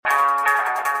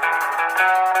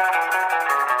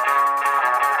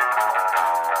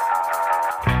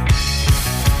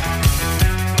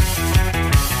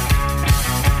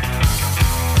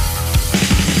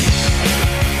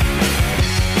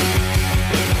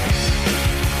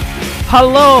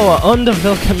Hallo und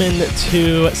willkommen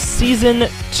to Season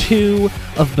 2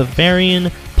 of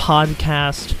Bavarian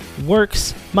Podcast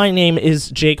Works. My name is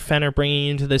Jake Fenner, bringing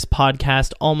you to this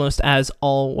podcast almost as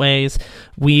always.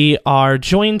 We are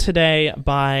joined today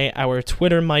by our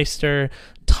Twitter Meister,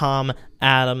 Tom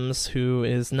Adams, who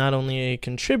is not only a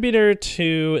contributor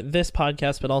to this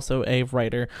podcast, but also a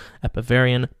writer at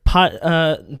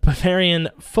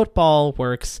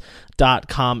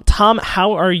BavarianFootballWorks.com. Tom,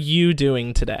 how are you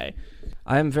doing today?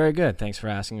 I am very good. Thanks for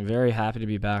asking. Very happy to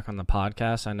be back on the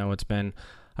podcast. I know it's been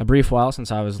a brief while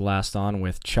since I was last on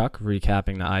with Chuck,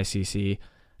 recapping the ICC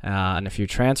and a few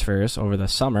transfers over the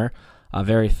summer.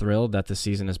 Very thrilled that the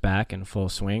season is back in full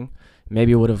swing.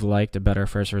 Maybe would have liked a better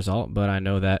first result, but I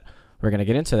know that we're going to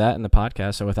get into that in the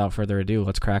podcast. So without further ado,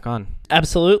 let's crack on.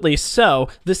 Absolutely. So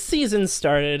the season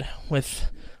started with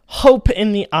hope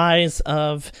in the eyes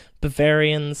of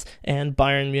Bavarians and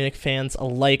Bayern Munich fans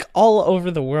alike all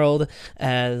over the world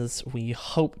as we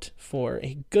hoped for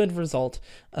a good result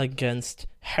against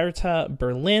Hertha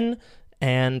Berlin.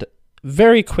 And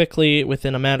very quickly,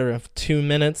 within a matter of 2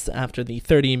 minutes after the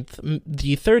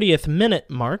 30th minute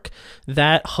mark,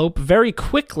 that hope very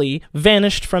quickly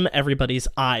vanished from everybody's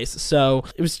eyes. So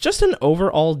it was just an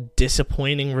overall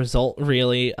disappointing result,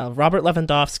 really. Robert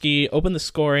Lewandowski opened the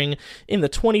scoring in the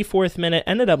 24th minute,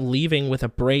 ended up leaving with a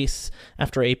brace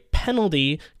after a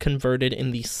penalty converted in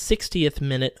the 60th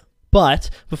minute. But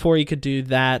before he could do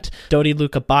that, Dodi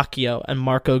Lukebakio and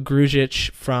Marko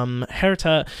Grujic from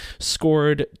Hertha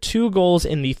scored 2 goals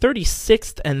in the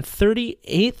 36th and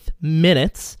 38th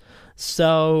minutes.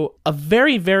 So a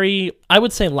very, very, I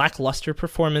would say, lackluster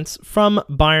performance from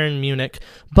Bayern Munich.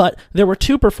 But there were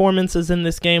 2 performances in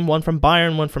this game, one from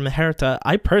Bayern, one from Hertha.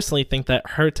 I personally think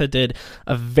that Hertha did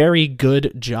a very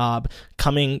good job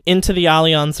coming into the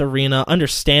Allianz Arena,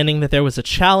 understanding that there was a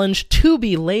challenge to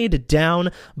be laid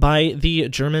down by the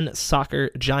German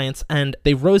soccer giants, and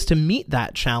they rose to meet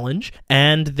that challenge,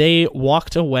 and they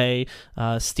walked away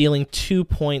stealing 2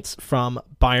 points from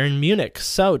Bayern Munich.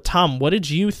 So, Tom, what did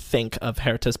you think of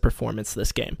Hertha's performance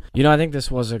this game? You know, I think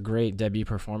this was a great debut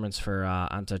performance for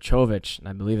Ante Čović, and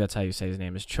I believe that's how you say his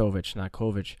name is Čović, not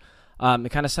Kovic. It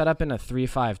kind of set up in a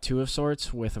 3-5-2 of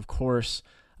sorts with, of course,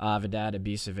 Vedad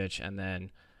Ibisevic, and then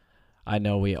I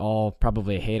know we all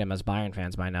probably hate him as Bayern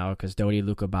fans by now because Dodi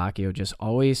Lukebakio just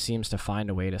always seems to find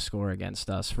a way to score against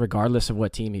us, regardless of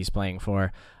what team he's playing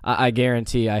for. I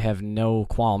guarantee I have no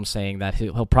qualms saying that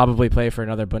he'll probably play for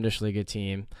another Bundesliga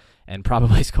team and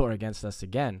probably score against us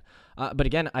again. But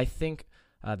again, I think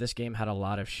this game had a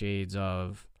lot of shades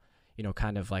of, you know,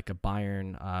 kind of like a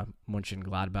Bayern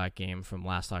Mönchengladbach game from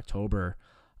last October,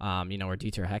 where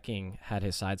Dieter Hecking had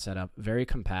his side set up very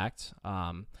compact,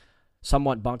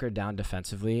 somewhat bunkered down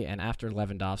defensively, and after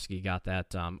Lewandowski got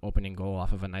that opening goal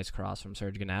off of a nice cross from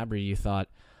Serge Gnabry, you thought,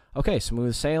 okay,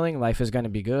 smooth sailing, life is going to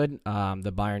be good.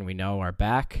 The Bayern we know are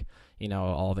back. You know,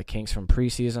 all the kinks from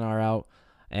preseason are out,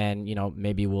 and, you know,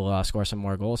 maybe we'll score some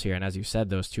more goals here. And as you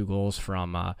said, those 2 goals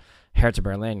from Hertha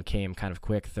Berlin came kind of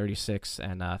quick, 36th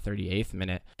and 38th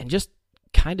minute, and just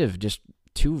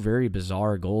 2 very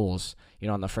bizarre goals. You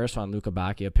know, on the first one,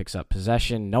 Lukebakio picks up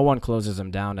possession. No one closes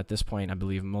him down at this point. I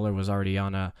believe Muller was already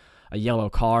on a yellow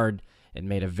card and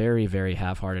made a very, very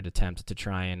half-hearted attempt to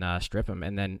try and strip him.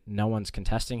 And then no one's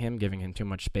contesting him, giving him too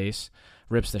much space.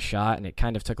 Rips the shot, and it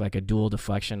kind of took like a dual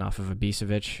deflection off of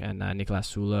Ibisevic and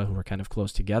Niklas Süle, who were kind of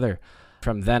close together.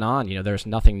 From then on, you know, there's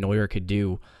nothing Neuer could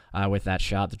do with that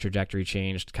shot. The trajectory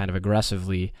changed kind of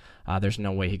aggressively. There's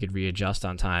no way he could readjust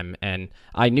on time. And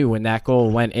I knew when that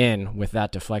goal went in with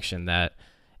that deflection that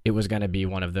it was going to be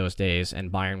one of those days,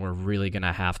 and Bayern were really going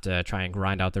to have to try and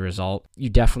grind out the result. You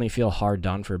definitely feel hard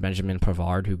done for Benjamin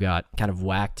Pavard, who got kind of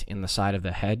whacked in the side of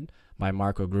the head by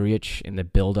Marko Grujic in the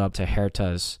build-up to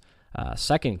Hertha's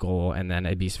second goal, and then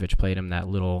Ibisevic played him that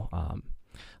little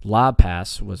lob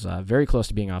pass, was very close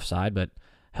to being offside, but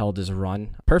held his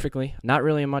run perfectly. Not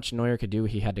really much Neuer could do.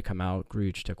 He had to come out.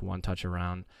 Grujic took 1 touch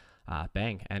around,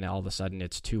 bang, and all of a sudden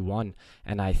it's 2-1.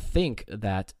 And I think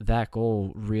that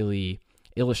goal really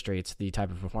illustrates the type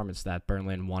of performance that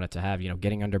Berlin wanted to have, you know,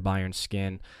 getting under Bayern's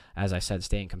skin, as I said,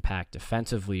 staying compact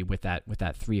defensively with that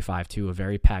 3-5-2, a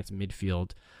very packed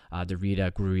midfield,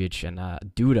 Derrida, Grujic, and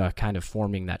Duda kind of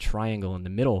forming that triangle in the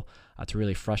middle to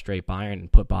really frustrate Bayern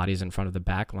and put bodies in front of the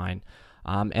back line.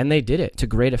 And they did it to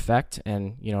great effect,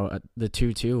 and, you know, the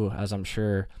 2-2, as I'm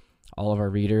sure all of our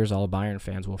readers, all Bayern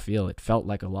fans will feel, it felt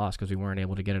like a loss because we weren't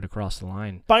able to get it across the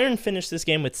line. Bayern finished this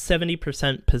game with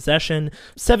 70% possession,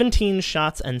 17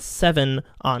 shots and 7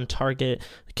 on target,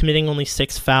 committing only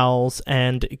 6 fouls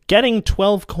and getting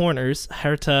 12 corners.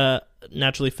 Hertha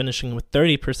naturally finishing with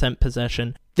 30%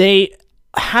 possession. They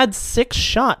had 6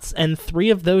 shots, and 3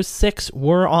 of those 6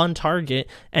 were on target,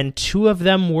 and 2 of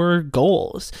them were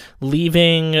goals,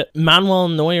 leaving Manuel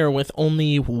Neuer with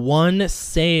only 1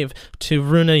 save to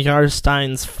Rune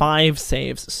Jarstein's 5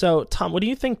 saves. So, Tom, what do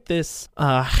you think this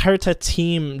Hertha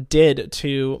team did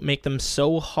to make them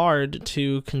so hard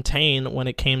to contain when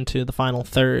it came to the final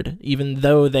third, even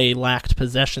though they lacked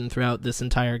possession throughout this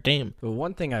entire game? Well,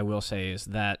 one thing I will say is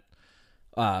that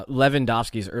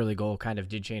Lewandowski's early goal kind of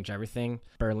did change everything.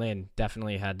 Berlin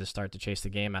definitely had to start to chase the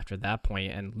game after that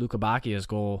point, and Luka Bakia's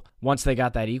goal, once they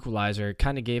got that equalizer,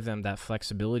 kind of gave them that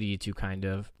flexibility to kind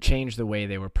of change the way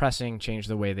they were pressing, change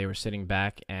the way they were sitting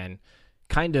back, and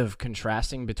kind of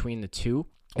contrasting between the two.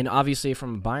 And obviously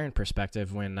from a Bayern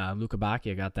perspective, when Luka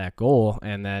Bakia got that goal,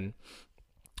 and then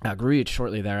Grujic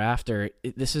shortly thereafter,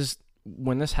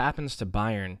 when this happens to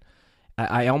Bayern,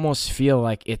 I almost feel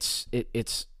like it's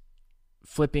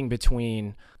flipping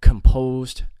between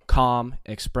composed, calm,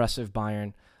 expressive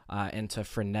Bayern into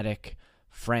frenetic,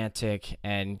 frantic,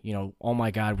 and, oh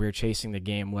my God, we're chasing the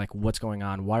game. Like, what's going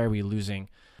on? Why are we losing?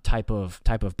 Type of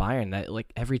Bayern that,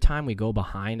 like, every time we go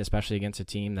behind, especially against a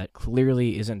team that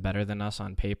clearly isn't better than us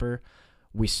on paper,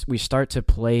 we start to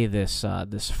play this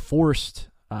forced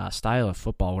style of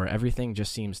football where everything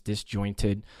just seems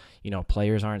disjointed.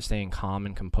 Players aren't staying calm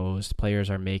and composed. Players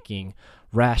are making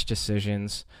rash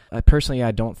decisions. Personally,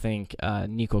 I don't think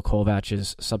Niko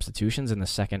Kovac's substitutions in the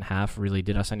second half really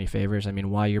did us any favors. I mean,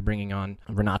 why you're bringing on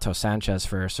Renato Sanchez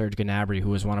for Serge Gnabry, who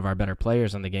was one of our better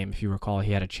players in the game. If you recall,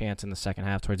 he had a chance in the second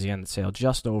half towards the end that sailed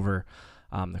just over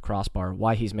the crossbar.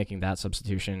 Why he's making that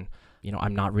substitution,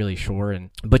 I'm not really sure.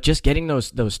 But just getting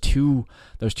those two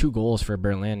goals for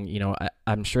Berlin,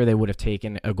 I'm sure they would have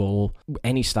taken a goal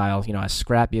any style, as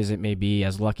scrappy as it may be,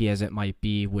 as lucky as it might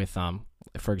be with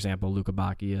for example, Luka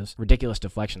Bakia's ridiculous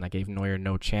deflection that gave Neuer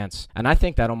no chance. And I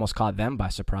think that almost caught them by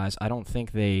surprise. I don't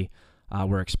think they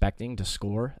were expecting to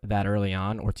score that early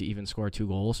on or to even score 2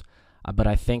 goals. But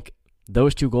I think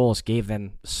those 2 goals gave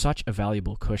them such a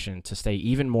valuable cushion to stay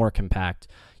even more compact,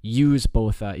 use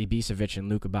both Ibisevic and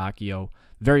Luka Bacchio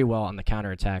very well on the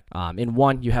counterattack. In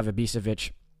one, you have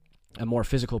Ibisevic, a more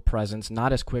physical presence,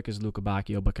 not as quick as Luka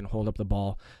Bacchio, but can hold up the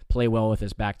ball, play well with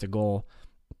his back to goal.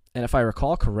 And if I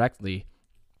recall correctly,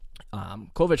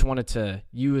 Kovac wanted to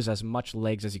use as much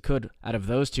legs as he could out of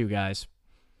those 2 guys,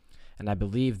 and I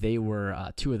believe they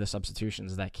were 2 of the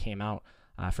substitutions that came out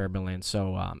for Berlin.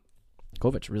 So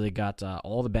Kovac really got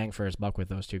all the bang for his buck with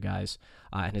those 2 guys,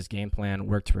 and his game plan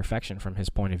worked to perfection from his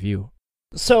point of view.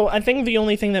 So I think the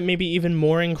only thing that may be even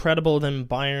more incredible than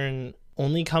Bayern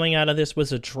only coming out of this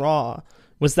was a draw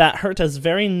was that Hertha's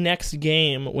very next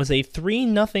game was a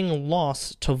 3-0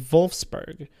 loss to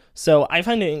Wolfsburg. So I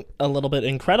find it a little bit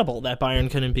incredible that Bayern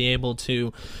couldn't be able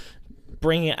to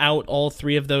bring out all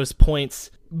 3 of those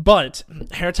points. But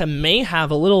Hertha may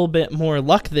have a little bit more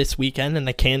luck this weekend, and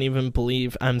I can't even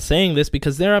believe I'm saying this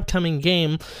because their upcoming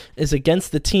game is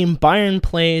against the team Bayern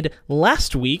played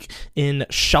last week in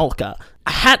Schalke.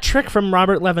 A hat trick from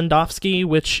Robert Lewandowski,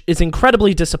 which is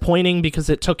incredibly disappointing because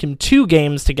it took him 2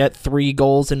 games to get 3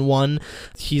 goals in one.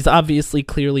 He's obviously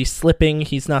clearly slipping.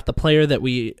 He's not the player that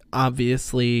we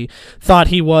obviously thought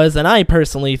he was, and I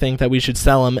personally think that we should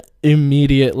sell him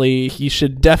immediately. He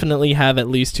should definitely have at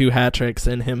least 2 hat tricks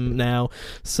in him now.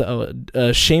 So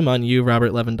shame on you,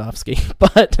 Robert Lewandowski.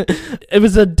 But it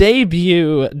was a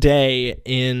debut day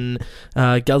in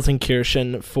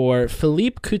Gelsenkirchen for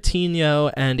Philippe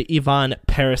Coutinho and Ivan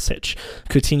Perisic.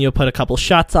 Coutinho put a couple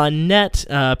shots on net.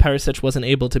 Perisic wasn't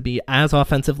able to be as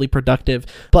offensively productive,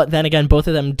 but then again, both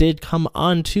of them did come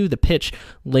onto the pitch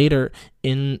later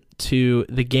into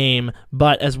the game.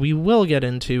 But as we will get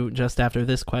into just after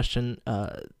this question,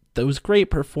 those great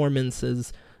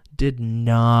performances did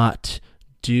not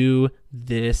do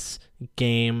this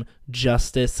game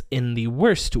justice in the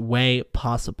worst way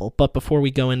possible. But before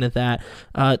we go into that,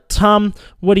 Tom,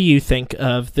 what do you think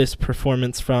of this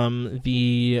performance from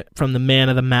the man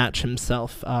of the match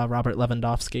himself, Robert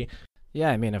Lewandowski? Yeah,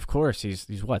 I mean, of course, he's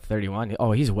what, 31?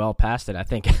 Oh, he's well past it. I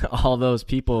think all those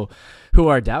people who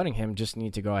are doubting him just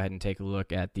need to go ahead and take a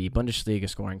look at the Bundesliga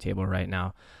scoring table right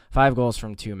now. 5 goals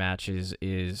from 2 matches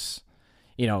is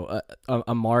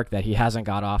a mark that he hasn't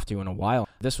got off to in a while.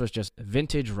 This was just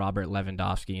vintage Robert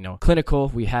Lewandowski, clinical.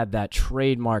 We had that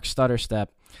trademark stutter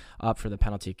step up for the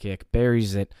penalty kick,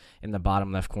 buries it in the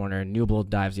bottom left corner. Nubel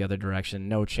dives the other direction,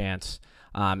 no chance.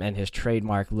 And his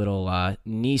trademark little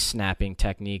knee snapping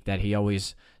technique that he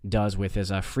always does with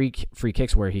his free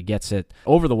kicks, where he gets it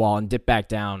over the wall and dip back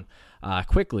down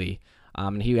quickly.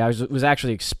 And he was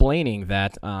actually explaining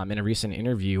that in a recent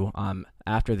interview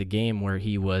after the game, where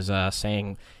he was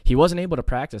saying he wasn't able to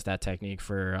practice that technique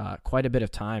for quite a bit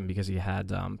of time because he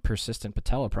had persistent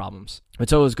patella problems. But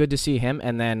so it was good to see him.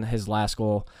 And then his last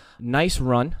goal, nice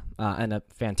run and a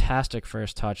fantastic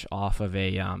first touch off of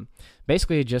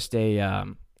basically just a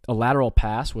lateral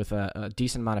pass with a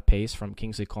decent amount of pace from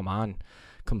Kingsley Coman,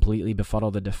 completely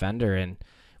befuddled the defender. And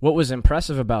what was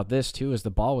impressive about this, too, is the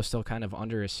ball was still kind of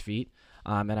under his feet.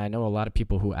 And I know a lot of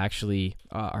people who actually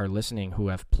are listening who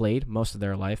have played most of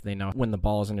their life. They know when the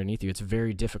ball is underneath you, it's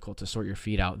very difficult to sort your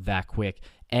feet out that quick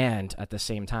and at the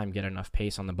same time get enough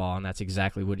pace on the ball. And that's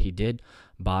exactly what he did.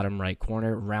 Bottom right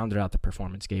corner, rounded out the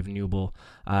performance, gave Newell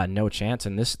no chance.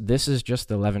 And this is just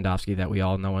the Lewandowski that we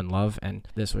all know and love. And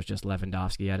this was just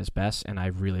Lewandowski at his best. And I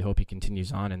really hope he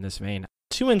continues on in this vein.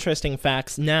 Two interesting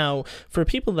facts now for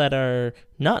people that are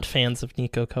not fans of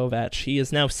Niko Kovac. He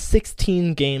is now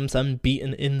 16 games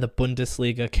unbeaten in the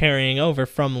Bundesliga, carrying over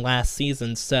from last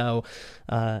season. So,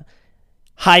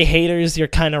 hi haters, you're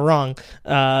kind of wrong.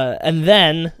 And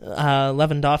then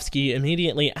Lewandowski,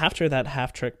 immediately after that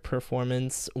hat-trick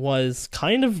performance, was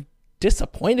kind of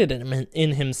disappointed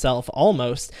in himself,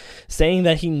 almost saying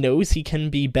that he knows he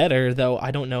can be better, though I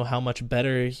don't know how much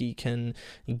better he can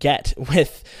get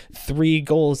with 3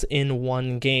 goals in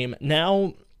one game.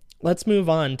 Now let's move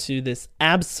on to this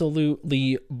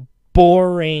absolutely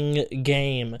boring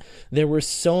game. There were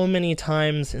so many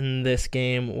times in this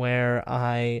game where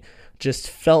I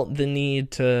just felt the need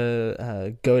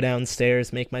to go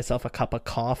downstairs, make myself a cup of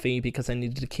coffee because I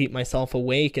needed to keep myself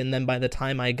awake. And then by the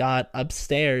time I got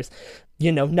upstairs,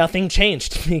 nothing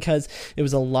changed because it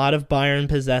was a lot of Bayern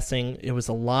possessing. It was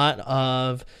a lot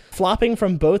of flopping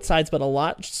from both sides, but a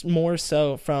lot more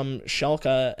so from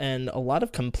Schalke, and a lot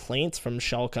of complaints from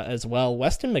Schalke as well.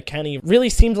 Weston McKennie really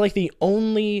seemed like the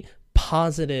only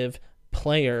positive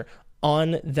player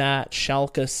on that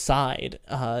Schalke side,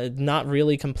 not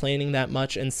really complaining that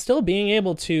much and still being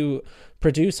able to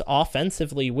produce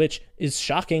offensively, which is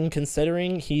shocking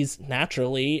considering he's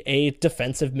naturally a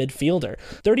defensive midfielder.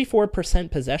 34%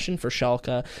 possession for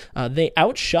Schalke. They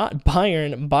outshot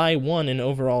Bayern by 1 in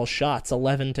overall shots,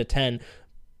 11-10.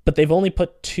 But they've only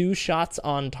put 2 shots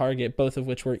on target, both of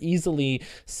which were easily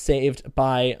saved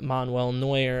by Manuel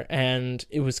Neuer. And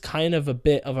it was kind of a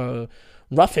bit of a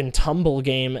rough and tumble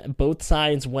game. Both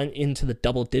sides went into the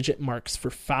double-digit marks for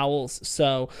fouls.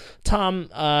 So, Tom,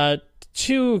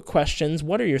 2 questions.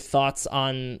 What are your thoughts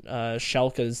on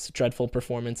Schalke's dreadful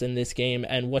performance in this game,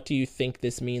 and what do you think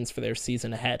this means for their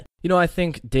season ahead? I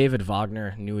think David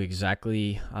Wagner knew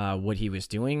exactly what he was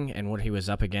doing and what he was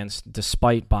up against,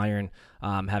 despite Bayern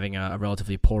having a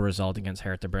relatively poor result against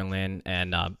Hertha Berlin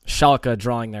and Schalke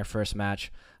drawing their first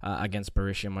match against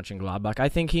Borussia Mönchengladbach. I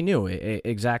think he knew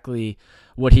exactly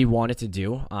what he wanted to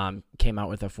do. Came out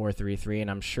with a 4-3-3, and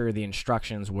I'm sure the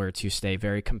instructions were to stay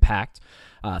very compact,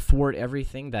 thwart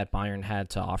everything that Bayern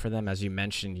had to offer them. As you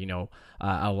mentioned,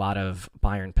 a lot of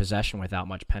Bayern possession without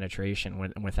much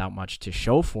penetration, without much to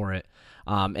show for it.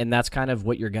 And that's kind of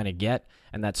what you're going to get.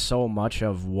 And that's so much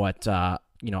of what, us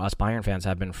Bayern fans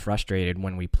have been frustrated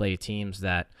when we play teams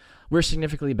that we're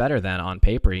significantly better than on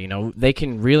paper. They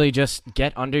can really just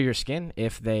get under your skin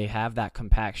if they have that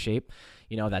compact shape,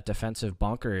 that defensive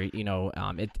bunker.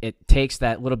 It takes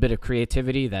that little bit of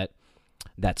creativity,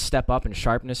 that step up in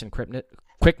sharpness and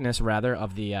quickness rather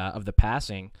of the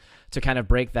passing to kind of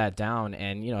break that down.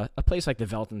 And a place like the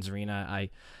Veltins Arena, I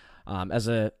as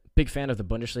a big fan of the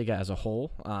Bundesliga as a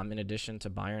whole, in addition to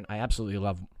Bayern, I absolutely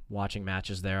love watching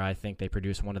matches there. I think they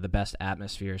produce one of the best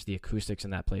atmospheres. The acoustics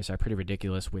in that place are pretty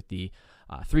ridiculous with the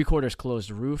 3/4 closed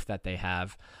roof that they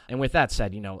have. And with that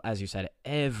said, as you said,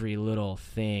 every little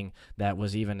thing that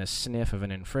was even a sniff of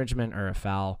an infringement or a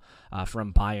foul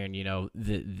from Bayern,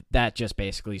 that just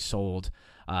basically sold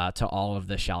to all of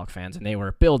the Schalke fans, and they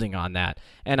were building on that.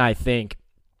 And I think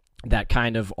that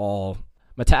kind of all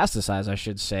metastasized, I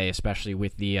should say, especially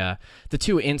with the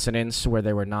 2 incidents where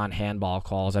there were non-handball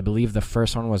calls. I believe the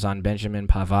first one was on Benjamin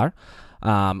Pavard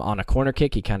on a corner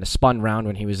kick. He kind of spun around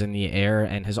when he was in the air,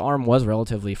 and his arm was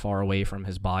relatively far away from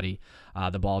his body.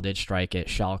 The ball did strike it.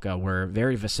 Schalke were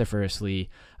very vociferously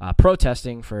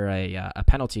protesting for a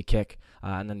penalty kick.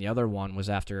 And then the other one was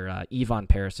after Ivan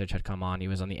Perisic had come on. He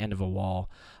was on the end of a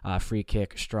wall. Free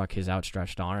kick struck his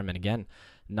outstretched arm. And again,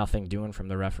 nothing doing from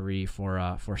the referee for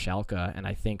Schalke. And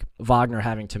I think Wagner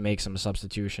having to make some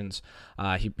substitutions.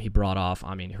 He brought off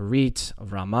Harit,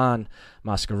 Rahman,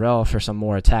 Mascarell for some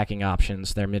more attacking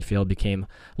options. Their midfield became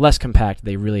less compact.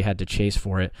 They really had to chase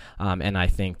for it. And I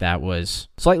think that was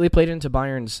slightly played into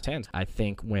Bayern's hands. I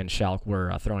think when Schalke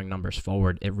were throwing numbers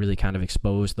forward, it really kind of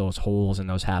exposed those holes and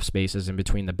those half spaces in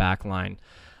between the back line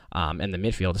and the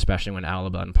midfield, especially when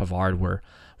Alaba and Pavard were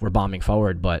bombing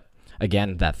forward. But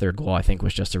again, that third goal, I think,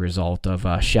 was just a result of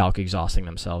Schalke exhausting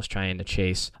themselves trying to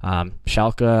chase.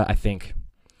 Schalke, I think,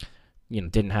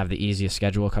 didn't have the easiest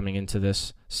schedule coming into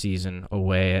this season,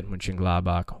 away at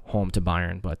Mönchengladbach, home to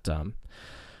Bayern. But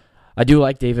I do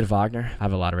like David Wagner. I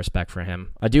have a lot of respect for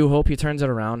him. I do hope he turns it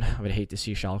around. I would hate to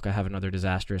see Schalke have another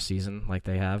disastrous season like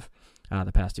they have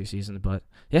the past 2 seasons. But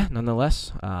yeah,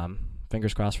 nonetheless,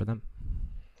 fingers crossed for them.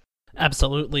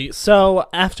 Absolutely. So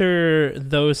after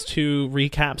those 2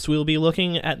 recaps, we'll be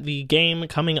looking at the game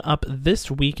coming up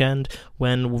this weekend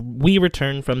when we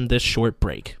return from this short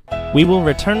break. We will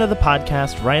return to the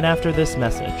podcast right after this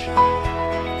message.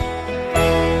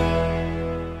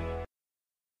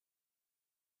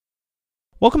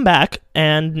 Welcome back,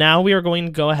 and now we are going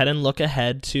to go ahead and look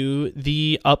ahead to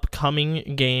the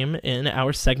upcoming game in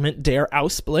our segment Der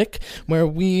Ausblick, where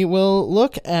we will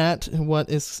look at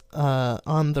what is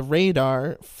on the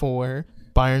radar for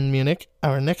Bayern Munich.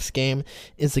 Our next game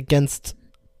is against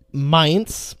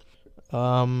Mainz.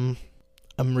 I'm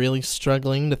really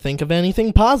struggling to think of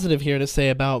anything positive here to say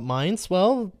about Mainz.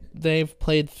 Well, they've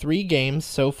played 3 games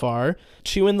so far,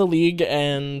 2 in the league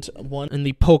and 1 in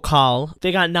the Pokal.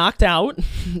 They got knocked out,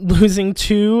 losing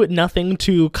 2-0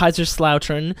 to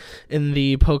Kaiserslautern in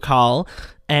the Pokal.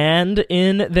 And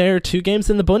in their 2 games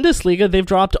in the Bundesliga, they've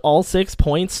dropped all 6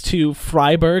 points to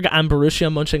Freiburg and Borussia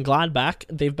Mönchengladbach.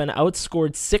 They've been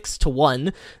outscored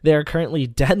 6-1. They are currently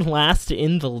dead last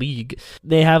in the league.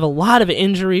 They have a lot of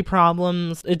injury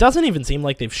problems. It doesn't even seem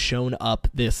like they've shown up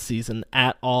this season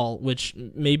at all, which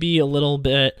may be a little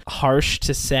bit harsh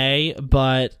to say,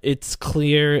 but it's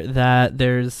clear that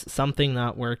there's something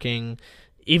not working.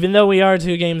 Even though we are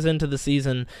 2 games into the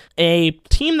season, a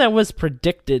team that was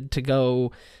predicted to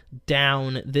go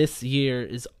down this year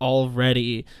is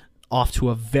already off to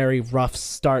a very rough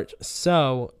start.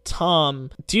 So,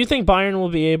 Tom, do you think Bayern will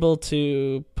be able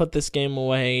to put this game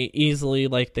away easily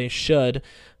like they should?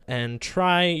 And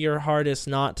try your hardest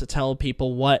not to tell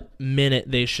people what minute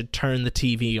they should turn the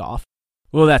TV off.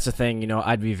 Well, that's the thing.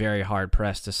 I'd be very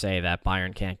hard-pressed to say that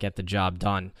Bayern can't get the job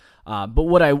done. But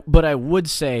what I would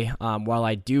say, while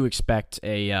I do expect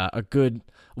a good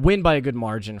win by a good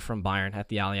margin from Bayern at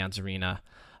the Allianz Arena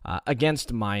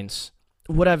against Mainz,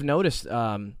 what I've noticed,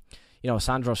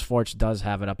 Sandro Schwarz does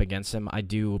have it up against him. I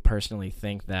do personally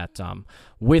think that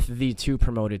with the 2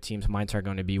 promoted teams, Mainz are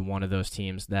going to be one of those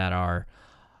teams that are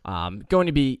going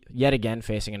to be yet again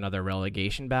facing another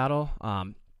relegation battle.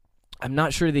 I'm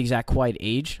not sure the exact quite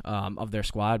age of their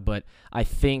squad, but I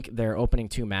think their opening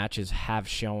 2 matches have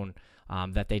shown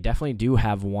that they definitely do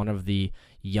have one of the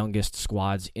youngest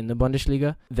squads in the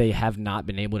Bundesliga. They have not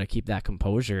been able to keep that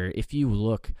composure. If you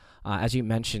look, as you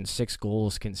mentioned, 6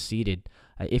 goals conceded.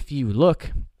 If you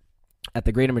look at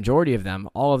the greater majority of them,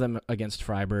 all of them against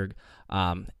Freiburg,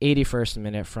 81st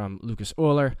minute from Lucas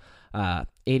Ohler,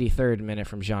 83rd minute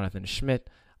from Jonathan Schmidt,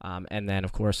 and then,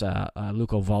 of course,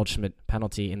 Luko Waldschmidt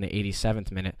penalty in the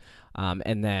 87th minute.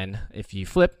 And then if you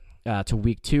flip to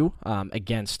week 2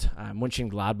 against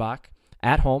Mönchengladbach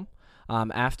at home,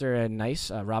 after a nice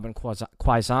Robin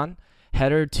Quaison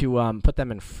header to put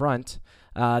them in front,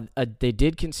 they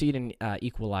did concede an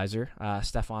equalizer,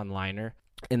 Stefan Leiner.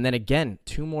 And then again,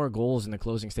 2 more goals in the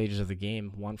closing stages of the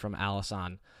game, one from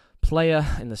Alisson Playa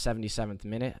in the 77th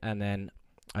minute, and then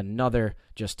another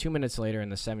just 2 minutes later in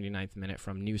the 79th minute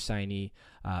from new signee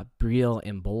Briel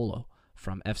Embolo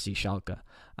from FC Schalke.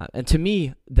 And to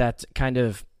me, that kind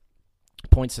of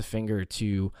points the finger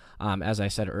to, as I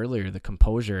said earlier, the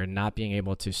composure and not being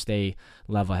able to stay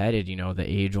level-headed. The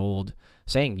age-old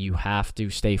saying, you have to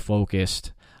stay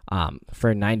focused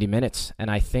for 90 minutes.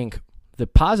 And I think the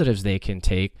positives they can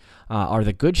take are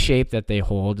the good shape that they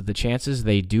hold, the chances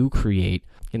they do create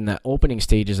in the opening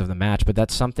stages of the match, but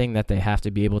that's something that they have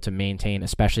to be able to maintain,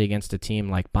 especially against a team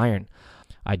like Bayern.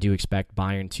 I do expect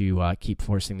Bayern to keep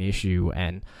forcing the issue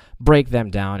and break them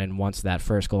down, and once that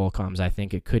first goal comes, I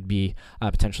think it could be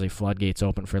potentially floodgates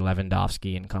open for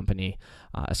Lewandowski and company,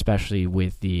 especially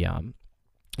with the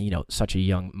such a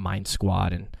young Mainz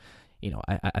squad. And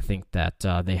I think that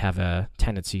they have a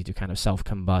tendency to kind of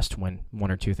self-combust when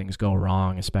one or two things go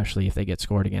wrong, especially if they get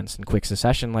scored against in quick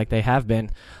succession like they have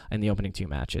been in the opening two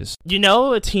matches.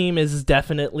 A team is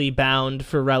definitely bound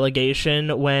for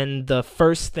relegation when the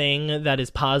first thing that is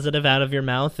positive out of your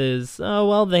mouth is, oh,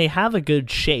 well, they have a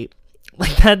good shape.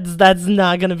 Like, that's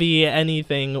not going to be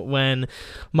anything when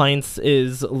Mainz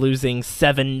is losing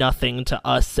 7-0 to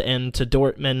us and to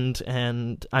Dortmund,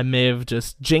 and I may have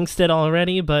just jinxed it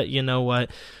already, but you know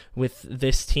what? With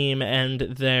this team and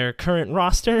their current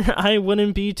roster, I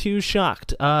wouldn't be too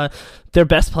shocked. Their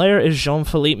best player is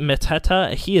Jean-Philippe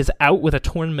Mateta. He is out with a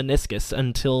torn meniscus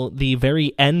until the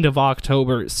very end of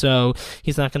October, so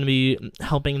he's not going to be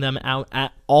helping them out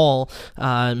at all.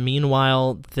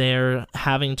 Meanwhile, they're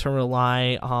having to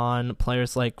rely on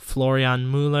players like Florian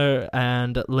Müller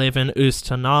and Levin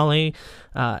Öztunali,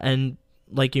 and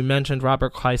like you mentioned,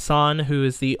 Robert Quaison, who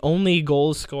is the only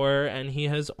goal scorer, and he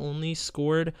has only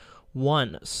scored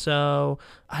one. So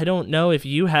I don't know if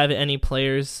you have any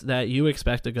players that you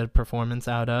expect a good performance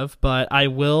out of, but I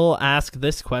will ask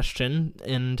this question,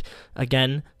 and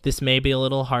again, this may be a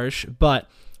little harsh, but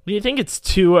do you think it's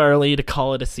too early to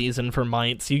call it a season for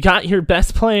Mainz? You got your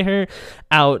best player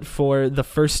out for the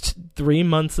first 3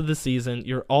 months of the season.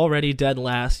 You're already dead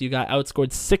last. You got outscored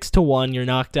 6-1. You're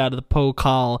knocked out of the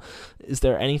Pokal. Is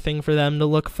there anything for them to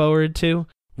look forward to?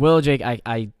 Well, Jake,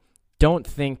 I don't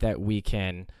think that we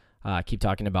can keep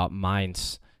talking about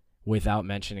Mainz without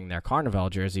mentioning their Carnival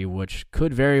jersey, which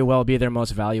could very well be their most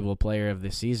valuable player of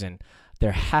the season.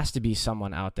 There has to be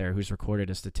someone out there who's recorded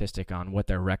a statistic on what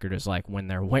their record is like when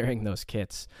they're wearing those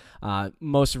kits.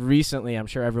 Most recently, I'm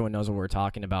sure everyone knows what we're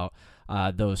talking about,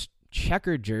 those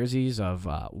checkered jerseys of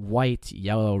white,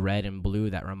 yellow, red, and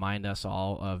blue that remind us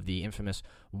all of the infamous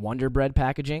Wonder Bread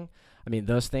packaging. I mean,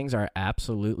 those things are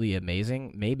absolutely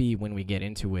amazing. Maybe when we get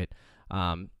into it,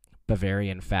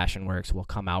 Bavarian Fashion Works will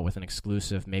come out with an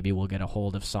exclusive. Maybe we'll get a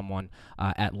hold of someone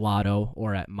at Lotto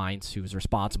or at Mainz who's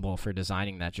responsible for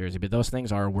designing that jersey. But those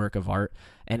things are a work of art.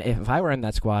 And if I were in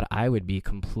that squad, I would be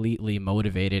completely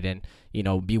motivated and,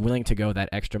 be willing to go that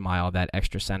extra mile, that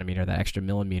extra centimeter, that extra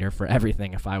millimeter for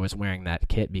everything if I was wearing that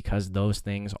kit, because those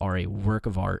things are a work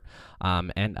of art.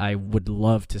 And I would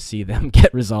love to see them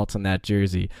get results on that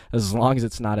jersey, as long as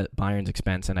it's not at Bayern's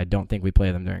expense. And I don't think we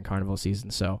play them during Carnival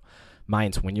season. So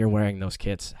Mainz, when you're wearing those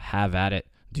kits, have at it.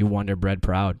 Do Wonder Bread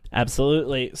proud.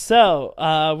 Absolutely. So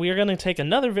we are going to take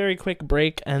another very quick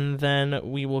break, and then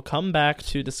we will come back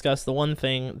to discuss the one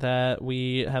thing that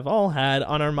we have all had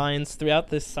on our minds throughout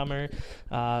this summer,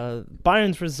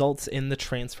 Bayern's results in the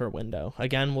transfer window.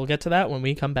 Again, we'll get to that when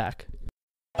we come back.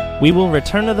 We will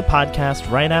return to the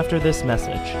podcast right after this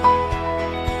message.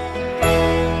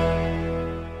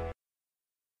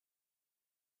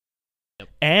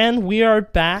 And we are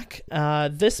back.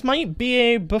 This might be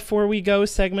a before we go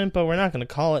segment, but we're not going to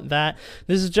call it that.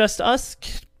 This is just us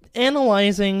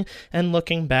analyzing and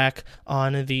looking back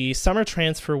on the summer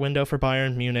transfer window for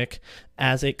Bayern Munich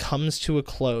as it comes to a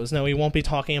close. Now, we won't be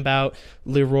talking about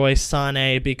Leroy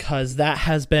Sané because that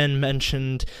has been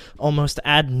mentioned almost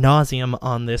ad nauseum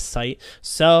on this site.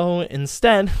 So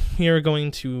instead, we are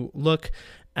going to look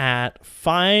at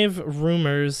 5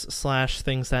 rumors /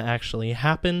 things that actually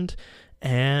happened,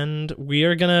 and we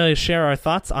are going to share our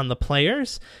thoughts on the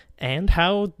players and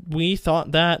how we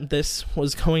thought that this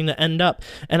was going to end up.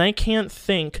 And I can't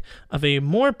think of a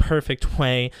more perfect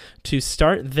way to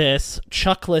start this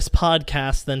Chuckless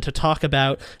podcast than to talk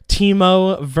about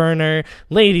Timo Werner.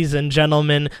 Ladies and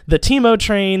gentlemen, the Timo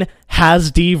train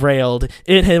has derailed.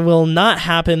 It will not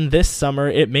happen this summer.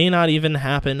 It may not even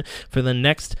happen for the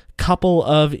next couple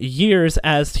of years,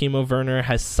 as Timo Werner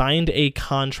has signed a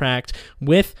contract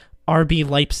with RB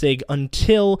Leipzig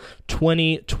until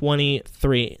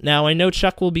 2023. Now, I know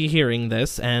Chuck will be hearing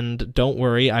this, and don't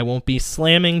worry, I won't be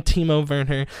slamming Timo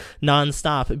Werner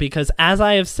nonstop, because as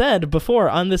I have said before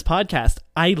on this podcast,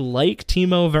 I like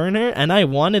Timo Werner, and I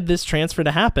wanted this transfer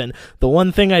to happen. The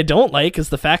one thing I don't like is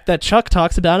the fact that Chuck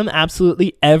talks about him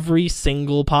absolutely every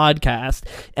single podcast,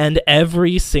 and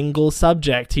every single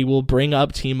subject he will bring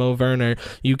up Timo Werner.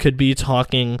 You could be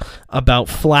talking about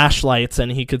flashlights,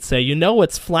 and he could say, you know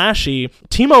what's flashy?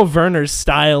 Timo Werner's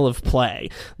style of play.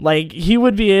 Like, he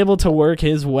would be able to work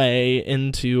his way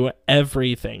into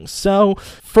everything. So,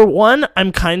 for one,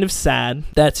 I'm kind of sad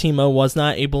that Timo was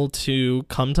not able to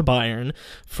come to Bayern.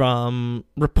 From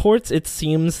reports, it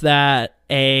seems that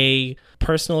a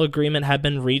personal agreement had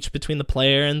been reached between the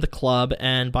player and the club,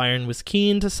 and Bayern was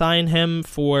keen to sign him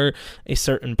for a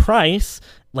certain price.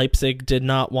 Leipzig did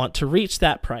not want to reach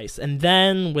that price. And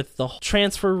then with the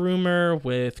transfer rumor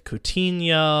with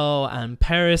Coutinho and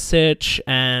Perisic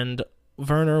and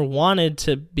Werner wanted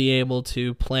to be able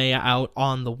to play out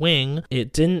on the wing,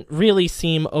 it didn't really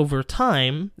seem over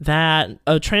time that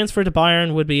a transfer to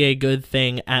Bayern would be a good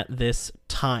thing at this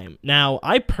time. Now,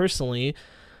 I personally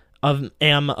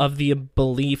am of the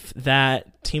belief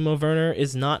that Timo Werner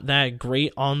is not that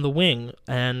great on the wing.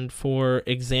 And for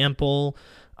example,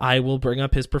 I will bring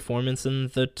up his performance in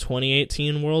the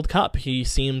 2018 World Cup. He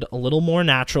seemed a little more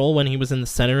natural when he was in the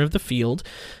center of the field,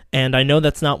 and I know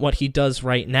that's not what he does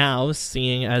right now,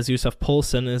 seeing as Yusuf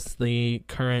Poulsen is the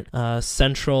current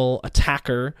central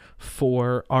attacker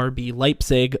for RB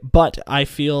Leipzig, but I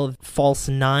feel false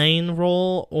nine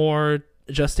role or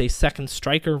just a second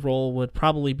striker role would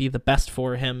probably be the best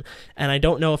for him, and I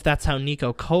don't know if that's how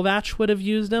Niko Kovac would have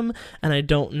used him, and I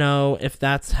don't know if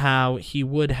that's how he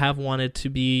would have wanted to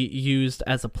be used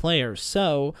as a player.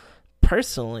 So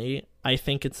personally, I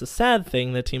think it's a sad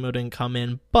thing that Timo didn't come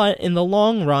in, but in the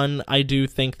long run, I do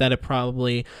think that it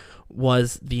probably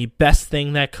was the best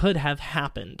thing that could have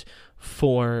happened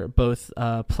for both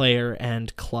player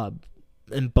and club,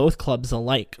 and both clubs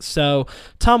alike. So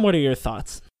Tom, what are your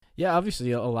thoughts? Yeah,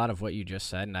 obviously a lot of what you just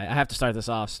said, and I have to start this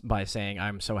off by saying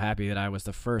I'm so happy that I was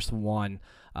the first one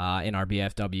in our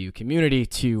BFW community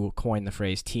to coin the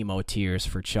phrase Timo tears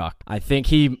for Chuck. I think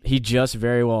he just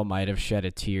very well might have shed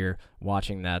a tear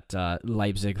watching that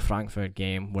Leipzig-Frankfurt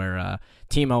game where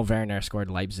Timo Werner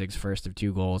scored Leipzig's first of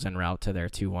 2 goals en route to their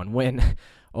 2-1 win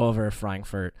over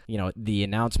Frankfurt. You know, the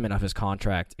announcement of his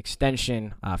contract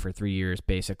extension for 3 years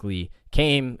basically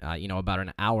came, about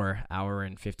an hour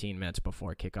and 15 minutes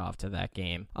before kickoff to that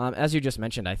game. As you just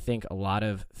mentioned, I think a lot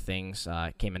of things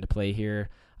came into play here.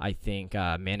 I think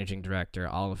managing director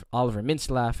Oliver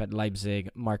Mintzlaff at Leipzig,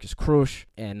 Markus Krusch,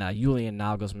 and Julian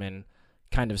Nagelsmann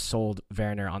kind of sold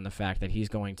Werner on the fact that he's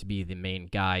going to be the main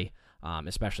guy,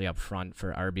 especially up front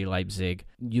for RB Leipzig.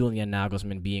 Julian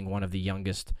Nagelsmann being one of the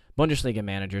youngest Bundesliga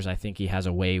managers, I think he has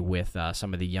a way with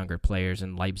some of the younger players,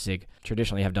 and Leipzig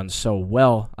traditionally have done so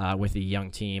well with the young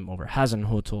team over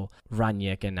Hasenhüttl,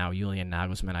 Rangnick, and now Julian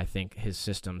Nagelsmann. I think his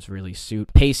systems really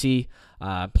suit pacey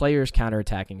players,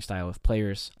 counterattacking style of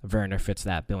players. Werner fits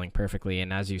that billing perfectly,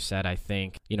 and as you said, I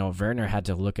think Werner had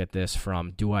to look at this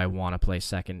from, do I want to play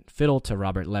second fiddle to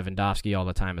Robert Lewandowski all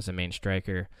the time as a main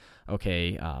striker?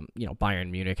 Okay,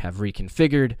 Bayern Munich have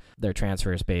reconfigured their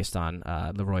transfers based on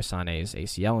Leroy Sané's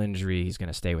ACL injury. He's going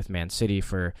to stay with Man City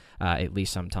for at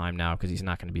least some time now because he's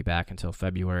not going to be back until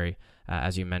February.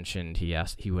 As you mentioned,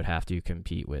 he would have to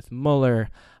compete with Muller,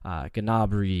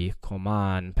 Gnabry,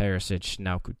 Coman, Perisic,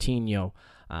 now Coutinho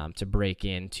to break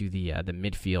into the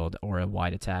midfield or a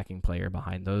wide attacking player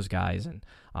behind those guys, and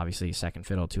obviously second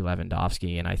fiddle to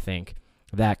Lewandowski. And I think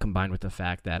that, combined with the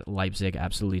fact that Leipzig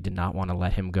absolutely did not want to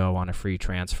let him go on a free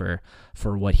transfer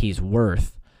for what he's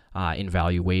worth in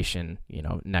valuation,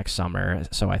 next summer.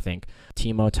 So I think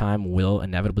Timo time will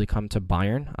inevitably come to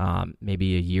Bayern,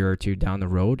 maybe a year or two down the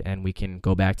road, and we can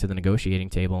go back to the negotiating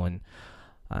table and,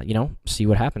 see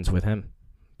what happens with him.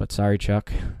 But sorry,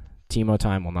 Chuck, Timo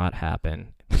time will not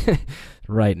happen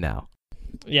right now.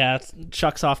 Yeah,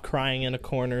 Chuck's off crying in a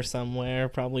corner somewhere,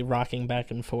 probably rocking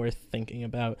back and forth, thinking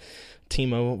about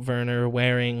Timo Werner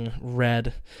wearing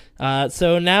red.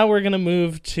 So now we're going to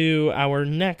move to our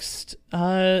next...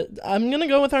 I'm going to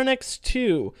go with our next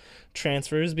 2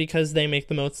 transfers because they make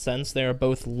the most sense. They are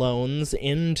both loans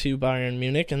into Bayern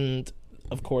Munich, and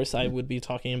of course I would be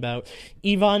talking about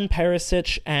Ivan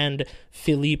Perisic and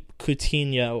Philippe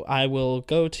Coutinho. I will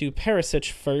go to Perisic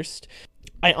first.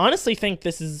 I honestly think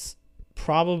this is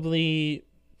probably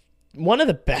one of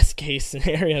the best case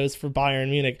scenarios for Bayern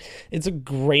Munich. It's a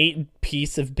great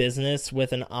piece of business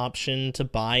with an option to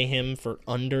buy him for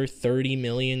under 30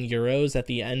 million euros at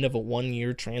the end of a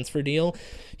 1-year transfer deal.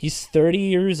 He's 30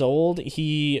 years old.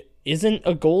 He isn't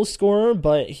a goal scorer,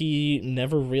 but he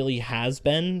never really has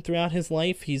been throughout his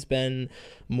life. He's been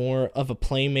more of a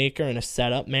playmaker and a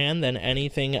setup man than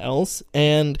anything else,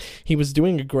 and he was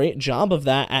doing a great job of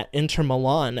that at Inter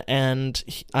Milan, and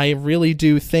I really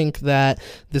do think that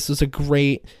this was a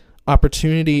great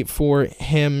opportunity for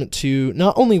him to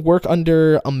not only work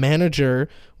under a manager,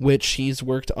 which he's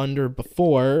worked under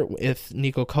before with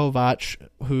Niko Kovac,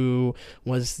 who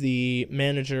was the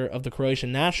manager of the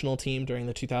Croatian national team during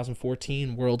the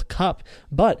 2014 World Cup,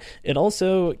 but it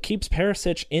also keeps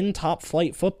Perisic in top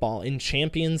flight football, in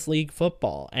Champions League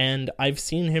football, and I've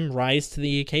seen him rise to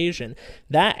the occasion.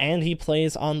 That, and he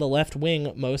plays on the left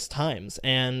wing most times,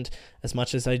 and as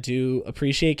much as I do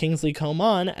appreciate Kingsley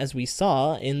Coman, as we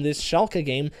saw in this Schalke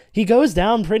game, he goes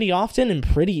down pretty often and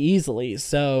pretty easily.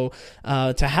 So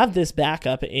to have this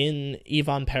backup in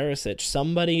Ivan Perisic,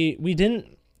 somebody we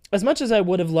didn't, as much as I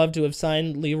would have loved to have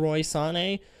signed Leroy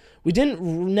Sané, we didn't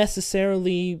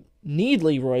necessarily need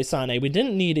Leroy Sané. We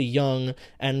didn't need a young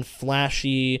and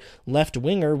flashy left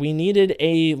winger. We needed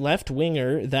a left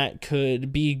winger that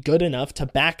could be good enough to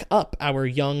back up our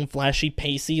young, flashy,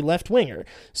 pacey left winger.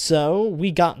 So we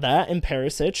got that in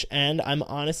Perisic, and I'm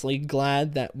honestly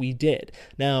glad that we did.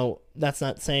 Now, that's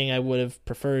not saying I would have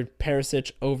preferred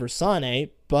Perisic over Sané,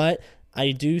 but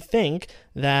I do think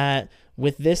that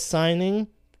with this signing,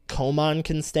 Coman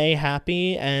can stay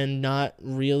happy and not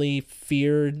really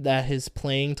fear that his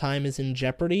playing time is in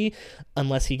jeopardy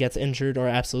unless he gets injured or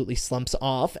absolutely slumps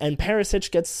off. And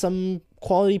Perisic gets some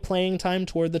quality playing time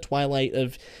toward the twilight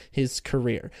of his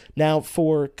career. Now,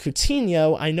 for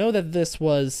Coutinho, I know that this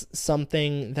was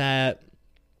something that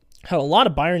had a lot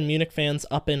of Bayern Munich fans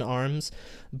up in arms,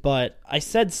 but I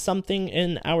said something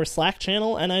in our Slack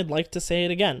channel, and I'd like to say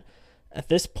it again. At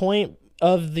this point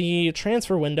of the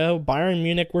transfer window, Bayern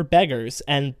Munich were beggars,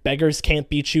 and beggars can't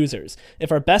be choosers.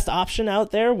 If our best option out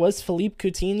there was Philippe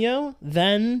Coutinho,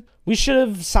 then we should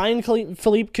have signed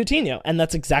Philippe Coutinho, and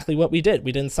that's exactly what we did.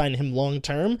 We didn't sign him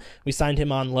long-term. We signed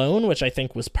him on loan, which I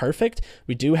think was perfect.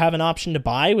 We do have an option to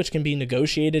buy, which can be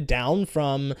negotiated down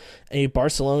from a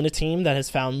Barcelona team that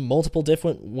has found multiple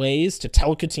different ways to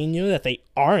tell Coutinho that they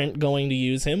aren't going to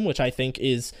use him, which I think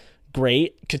is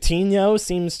great. Coutinho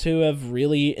seems to have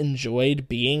really enjoyed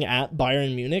being at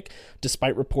Bayern Munich,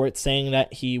 despite reports saying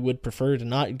that he would prefer to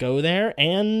not go there.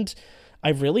 And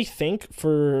I really think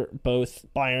for both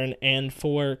Bayern and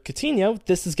for Coutinho,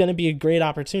 this is going to be a great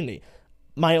opportunity.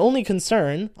 My only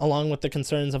concern, along with the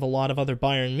concerns of a lot of other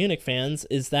Bayern Munich fans,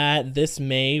 is that this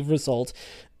may result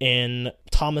in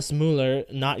Thomas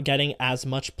Müller not getting as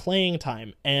much playing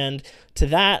time. And to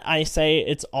that, I say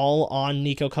it's all on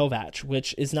Niko Kovac,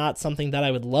 which is not something that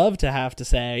I would love to have to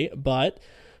say, but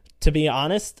to be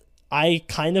honest, I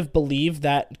kind of believe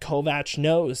that Kovac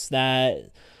knows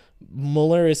that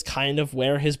Müller is kind of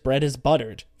where his bread is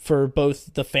buttered for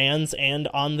both the fans and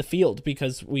on the field,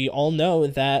 because we all know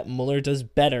that Müller does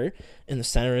better in the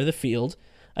center of the field.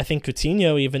 I think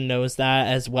Coutinho even knows that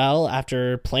as well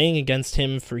after playing against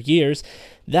him for years.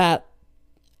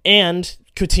 And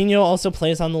Coutinho also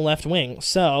plays on the left wing.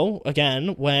 So, again,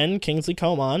 when Kingsley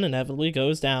Coman inevitably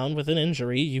goes down with an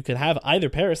injury, you could have either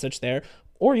Perisic there,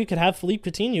 or you could have Philippe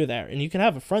Coutinho there, and you could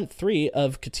have a front three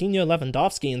of Coutinho,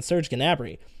 Lewandowski, and Serge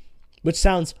Gnabry, which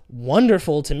sounds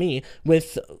wonderful to me,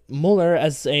 with Müller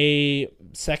as a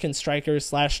second striker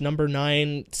 / number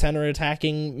 9 center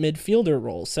attacking midfielder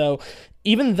role. So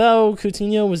even though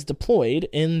Coutinho was deployed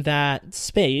in that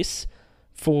space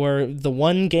for the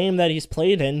one game that he's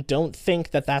played in, don't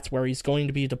think that that's where he's going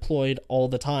to be deployed all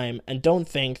the time. And don't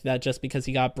think that just because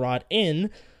he got brought in,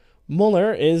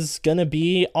 Müller is going to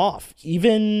be off.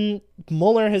 Even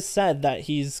Müller has said that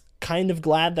he's kind of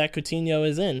glad that Coutinho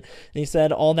is in. And he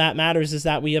said all that matters is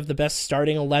that we have the best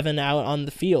starting 11 out on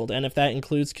the field. And if that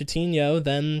includes Coutinho,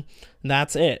 then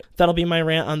that's it. That'll be my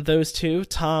rant on those two.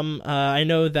 Tom, I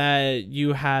know that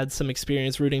you had some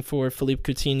experience rooting for Philippe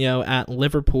Coutinho at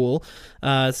Liverpool,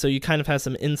 so you kind of have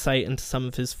some insight into some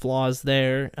of his flaws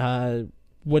there.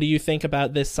 What do you think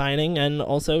about this signing? And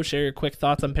also share your quick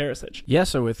thoughts on Perisic. Yeah,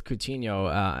 so with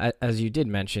Coutinho, as you did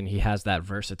mention, he has that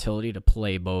versatility to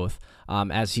play both,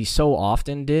 as he so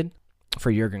often did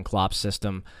for Jurgen Klopp's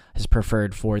system, his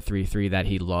preferred 4-3-3 that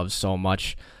he loves so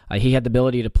much. He had the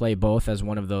ability to play both as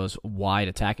one of those wide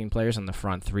attacking players in the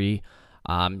front three.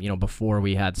 Before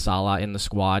we had Salah in the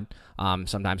squad,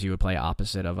 sometimes he would play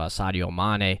opposite of Sadio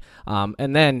Mane.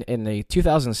 And then in the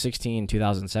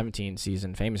 2016-2017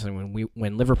 season, famously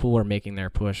when Liverpool were making their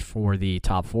push for the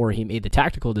top four, he made the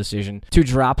tactical decision to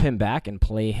drop him back and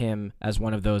play him as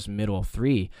one of those middle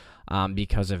three,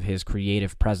 because of his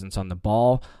creative presence on the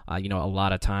ball. A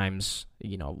lot of times,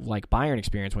 like Bayern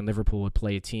experience, when Liverpool would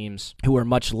play teams who were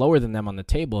much lower than them on the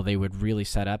table, they would really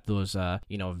set up those,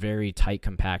 very tight,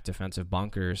 compact defensive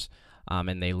bunkers,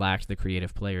 and they lacked the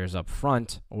creative players up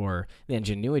front or the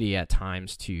ingenuity at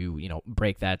times to,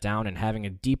 break that down. And having a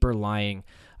deeper lying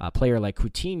player like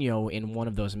Coutinho in one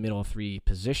of those middle three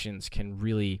positions can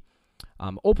really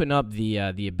open up the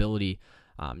ability,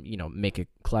 make a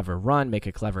clever run, make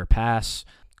a clever pass,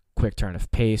 quick turn of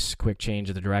pace, quick change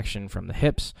of the direction from the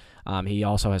hips. He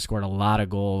also has scored a lot of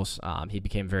goals. He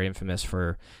became very infamous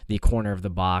for the corner of the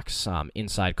box,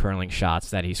 inside curling shots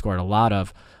that he scored a lot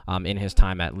of in his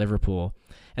time at Liverpool.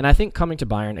 And I think coming to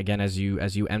Bayern, again, as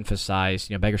you emphasize,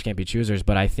 beggars can't be choosers,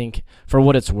 but I think for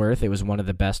what it's worth, it was one of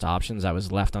the best options that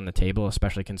was left on the table,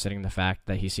 especially considering the fact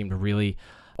that he seemed really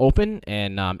open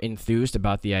and enthused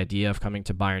about the idea of coming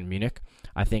to Bayern Munich.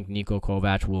 I think Niko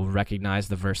Kovac will recognize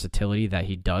the versatility that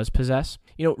he does possess.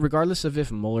 Regardless of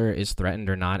if Muller is threatened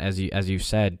or not, as you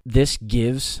said, this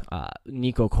gives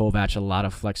Niko Kovac a lot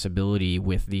of flexibility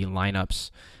with the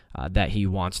lineups that he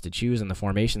wants to choose and the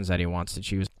formations that he wants to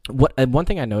choose. One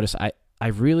thing I noticed, I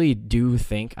really do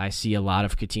think I see a lot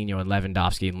of Coutinho and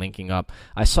Lewandowski linking up.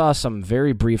 I saw some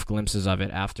very brief glimpses of it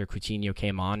after Coutinho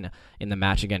came on in the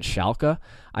match against Schalke.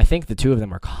 I think the two of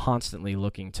them are constantly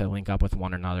looking to link up with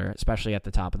one another, especially at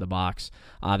the top of the box.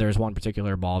 There was one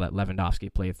particular ball that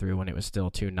Lewandowski played through when it was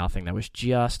still 2-0. That was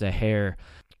just a hair,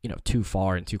 too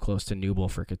far and too close to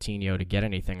Nubel for Coutinho to get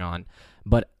anything on.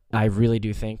 But I really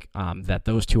do think that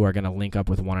those two are going to link up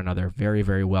with one another very,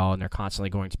 very well, and they're constantly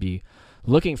going to be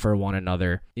looking for one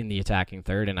another in the attacking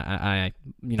third. And I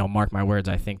mark my words,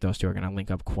 I think those two are going to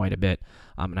link up quite a bit.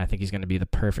 And I think he's going to be the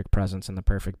perfect presence and the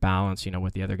perfect balance,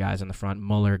 with the other guys in the front,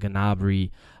 Muller,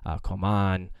 Gnabry,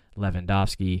 Coman,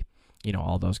 Lewandowski,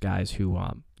 all those guys who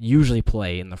usually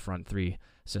play in the front three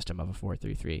system of a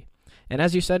 4-3-3. And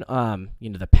as you said,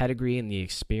 the pedigree and the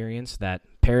experience that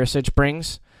Perisic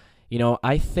brings,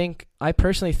 I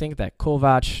personally think that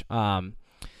Kovac,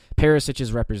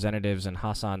 Perisic's representatives and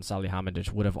Hasan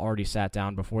Salihamidzic would have already sat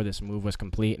down before this move was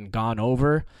complete and gone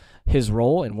over his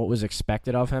role and what was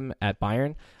expected of him at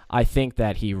Bayern. I think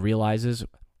that he realizes,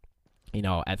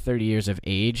 at 30 years of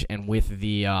age and with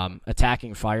the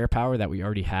attacking firepower that we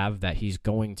already have, that he's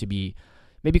going to be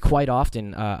maybe quite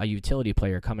often a utility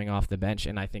player coming off the bench,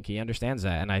 and I think he understands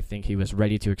that, and I think he was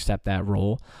ready to accept that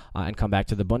role and come back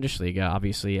to the Bundesliga.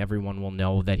 Obviously, everyone will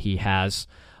know that he has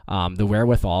the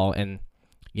wherewithal and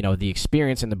the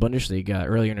experience in the Bundesliga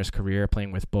earlier in his career,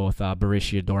 playing with both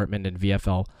Borussia Dortmund and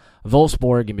VfL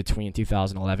Wolfsburg in between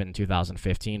 2011 and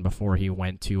 2015 before he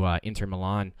went to Inter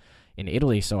Milan in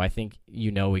Italy. So I think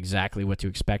exactly what to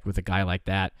expect with a guy like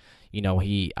that.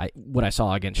 What I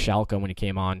saw against Schalke when he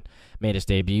came on, made his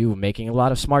debut, making a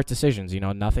lot of smart decisions,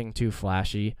 nothing too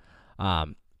flashy.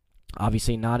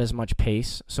 Obviously not as much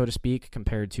pace, so to speak,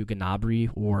 compared to Gnabry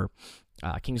or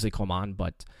Kingsley Coman,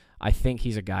 but I think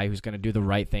he's a guy who's going to do the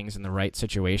right things in the right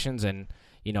situations and,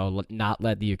 not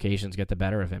let the occasions get the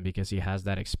better of him because he has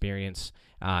that experience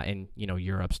in,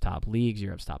 Europe's top leagues,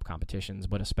 Europe's top competitions,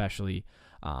 but especially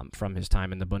from his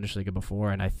time in the Bundesliga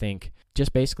before. And I think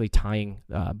just basically tying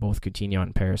both Coutinho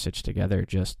and Perisic together,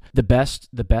 just the best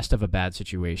of a bad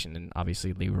situation. And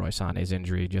obviously Leroy Sané's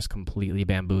injury just completely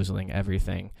bamboozling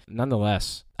everything.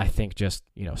 Nonetheless, I think just,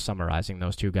 summarizing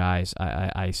those two guys,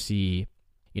 I see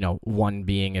one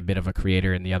being a bit of a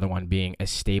creator and the other one being a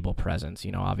stable presence.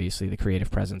 Obviously the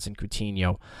creative presence in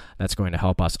Coutinho, that's going to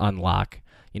help us unlock,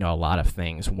 a lot of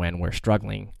things when we're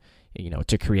struggling,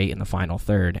 to create in the final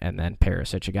third. And then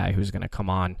Perisic, a guy who's going to come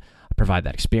on, provide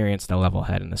that experience, the level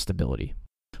head, and the stability.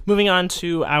 Moving on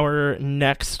to our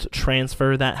next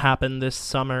transfer that happened this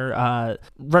summer,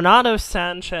 Renato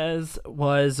Sanchez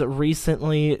was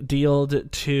recently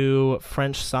dealed to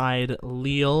French side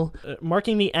Lille,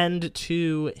 marking the end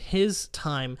to his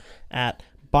time at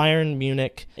Bayern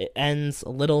Munich.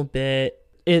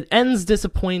 It ends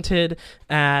disappointed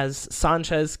as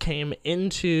Sanchez came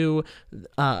into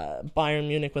Bayern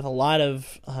Munich with a lot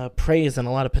of praise and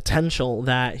a lot of potential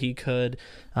that he could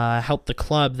help the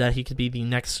club, that he could be the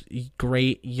next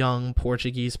great young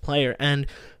Portuguese player. And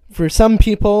for some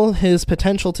people, his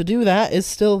potential to do that is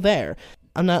still there.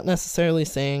 I'm not necessarily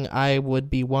saying I would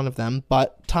be one of them,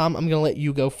 but Tom, I'm going to let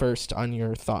you go first on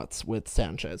your thoughts with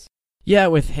Sanchez. Yeah,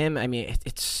 with him,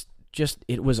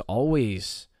 it was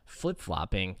always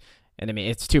flip-flopping, and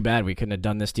it's too bad we couldn't have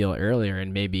done this deal earlier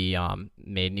and maybe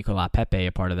made Nicolas Pepe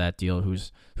a part of that deal,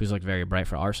 who's looked very bright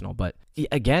for Arsenal. But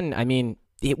again,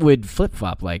 it would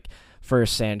flip-flop. Like,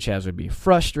 first Sanchez would be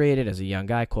frustrated as a young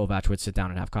guy. Kovac would sit down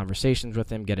and have conversations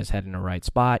with him, get his head in the right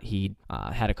spot. He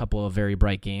had a couple of very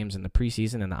bright games in the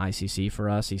preseason in the ICC for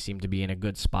us. He seemed to be in a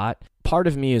good spot. Part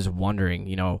of me is wondering,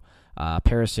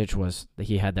 Perisic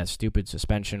he had that stupid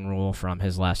suspension rule from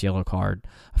his last yellow card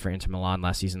for Inter Milan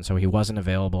last season, so he wasn't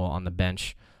available on the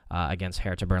bench against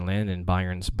Hertha Berlin in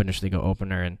Bayern's Bundesliga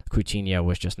opener, and Coutinho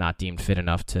was just not deemed fit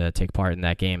enough to take part in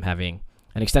that game, having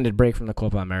an extended break from the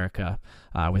Copa America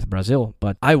with Brazil.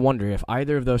 But I wonder if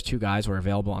either of those two guys were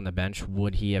available on the bench,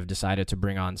 would he have decided to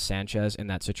bring on Sanchez in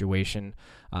that situation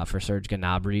for Serge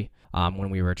Gnabry when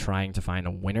we were trying to find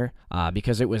a winner?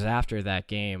 Because it was after that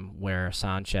game where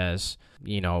Sanchez,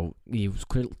 he was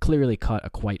clearly cut a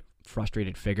quite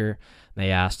frustrated figure.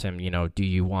 They asked him, do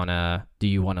you want to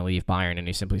leave Bayern? And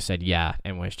he simply said, yeah,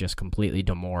 and was just completely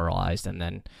demoralized. And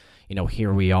then,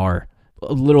 here we are,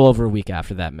 a little over a week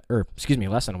after that,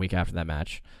 less than a week after that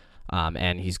match,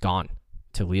 and he's gone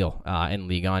to Lille in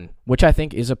Ligue 1, which I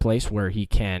think is a place where he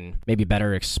can maybe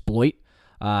better exploit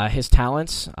his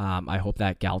talents. I hope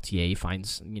that Galtier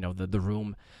finds the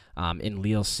room in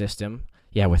Lille's system.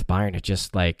 Yeah, with Bayern, it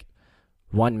just like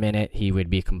 1 minute he would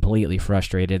be completely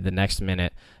frustrated. The next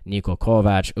minute, Niko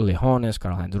Kovac, Uli Hoeneß,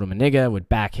 Karl-Heinz Rummenigge would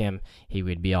back him. He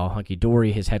would be all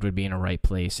hunky-dory. His head would be in the right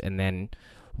place. And then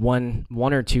one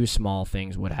or two small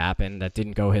things would happen that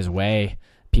didn't go his way.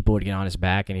 People would get on his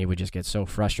back, and he would just get so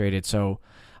frustrated. So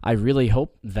I really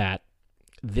hope that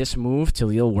this move to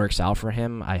Lille works out for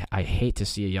him. I hate to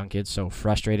see a young kid so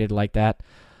frustrated like that.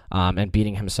 And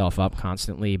beating himself up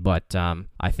constantly, but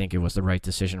I think it was the right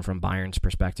decision from Bayern's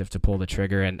perspective to pull the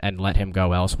trigger and let him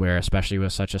go elsewhere, especially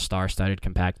with such a star-studded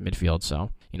compact midfield.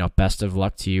 So, best of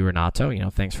luck to you, Renato.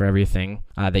 Thanks for everything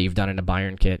that you've done in a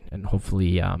Bayern kit, and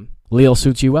hopefully Lille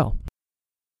suits you well.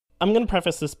 I'm going to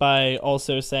preface this by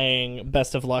also saying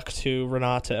best of luck to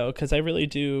Renato, because I really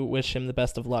do wish him the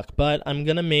best of luck, but I'm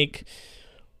going to make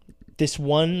this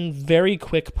one very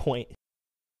quick point.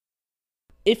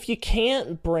 If you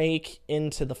can't break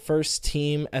into the first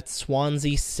team at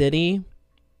Swansea City,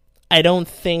 I don't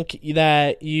think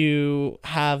that you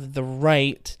have the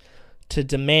right to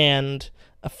demand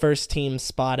a first team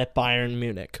spot at Bayern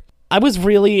Munich. I was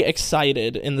really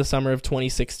excited in the summer of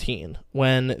 2016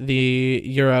 when the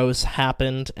Euros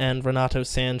happened and Renato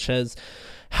Sanchez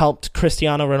helped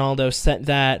Cristiano Ronaldo set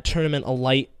that tournament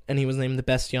alight and he was named the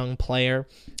best young player.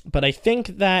 But I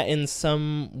think that in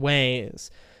some ways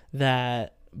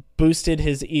that boosted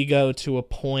his ego to a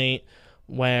point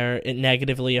where it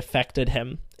negatively affected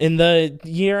him. In the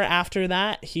year after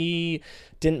that, he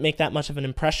didn't make that much of an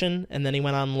impression, and then he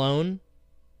went on loan.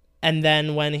 And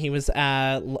then when he was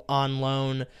on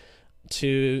loan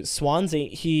to Swansea,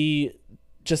 he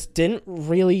just didn't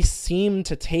really seem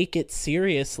to take it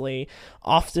seriously,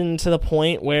 often to the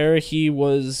point where he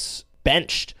was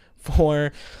benched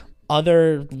for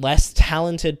other less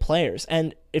talented players.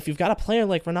 And if you've got a player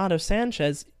like Renato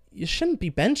Sanchez, you shouldn't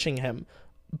be benching him.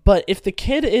 But if the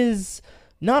kid is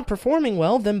not performing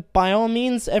well, then by all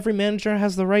means, every manager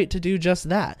has the right to do just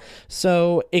that.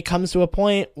 So it comes to a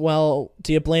point, well,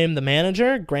 do you blame the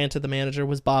manager? Granted, the manager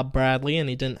was Bob Bradley, and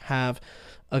he didn't have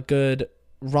a good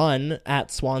run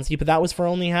at Swansea, but that was for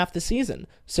only half the season.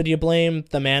 So do you blame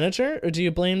the manager, or do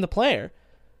you blame the player?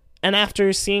 And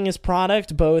after seeing his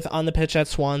product both on the pitch at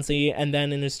Swansea and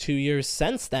then in his 2 years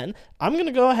since then, I'm going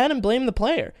to go ahead and blame the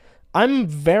player. I'm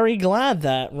very glad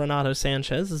that Renato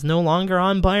Sanchez is no longer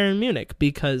on Bayern Munich,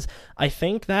 because I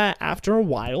think that after a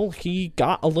while he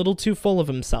got a little too full of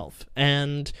himself.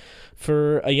 And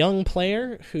for a young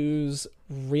player who's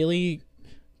really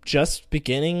just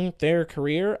beginning their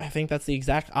career, I think that's the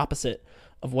exact opposite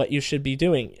of what you should be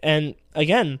doing. And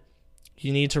again,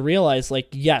 you need to realize,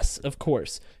 yes, of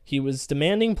course, he was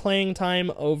demanding playing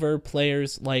time over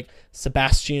players like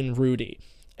Sebastian Rudy.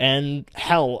 And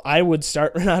hell, I would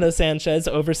start Renato Sanchez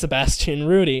over Sebastian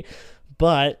Rudy.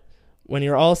 But when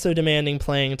you're also demanding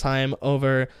playing time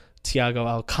over Thiago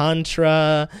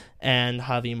Alcantara and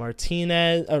Javi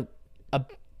Martinez, a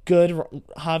good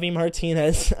Javi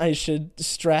Martinez, I should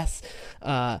stress,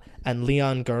 and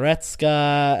Leon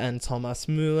Goretzka and Thomas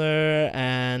Müller,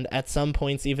 and at some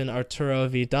points even Arturo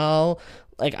Vidal.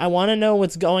 I want to know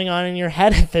what's going on in your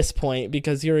head at this point,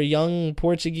 because you're a young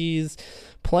Portuguese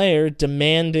player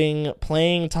demanding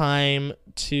playing time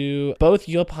to both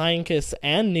Jupp Heynckes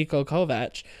and Niko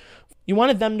Kovac. You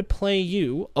wanted them to play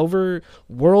you over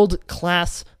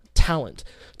world-class talent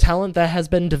that has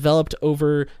been developed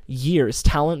over years,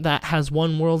 talent that has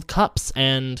won World Cups,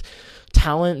 and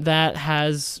talent that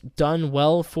has done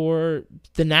well for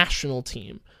the national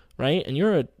team, right? And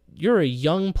you're a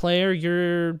young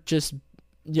player.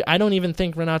 I don't even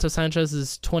think Renato Sanchez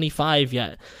is 25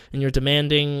 yet, and you're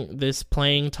demanding this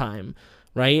playing time,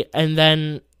 right? And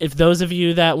then if those of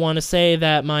you that want to say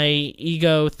that my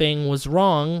ego thing was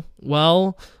wrong,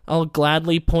 well, I'll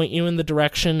gladly point you in the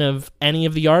direction of any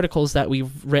of the articles that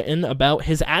we've written about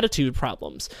his attitude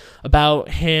problems, about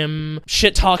him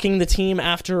shit-talking the team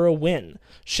after a win,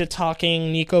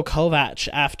 shit-talking Niko Kovac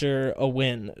after a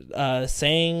win,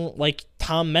 saying, like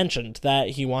Tom mentioned, that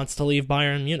he wants to leave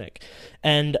Bayern Munich.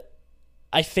 And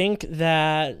I think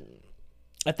that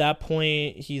at that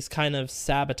point, he's kind of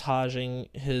sabotaging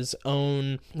his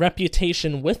own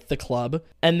reputation with the club.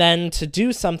 And then to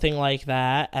do something like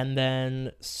that and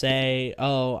then say,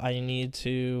 oh, I need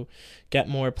to get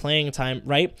more playing time,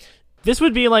 right? This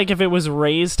would be like if it was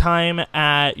raise time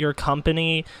at your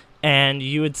company and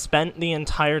you had spent the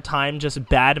entire time just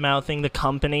bad-mouthing the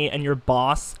company and your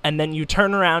boss, and then you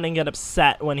turn around and get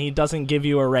upset when he doesn't give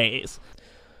you a raise.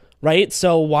 right?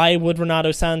 So why would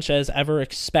Renato Sanchez ever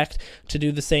expect to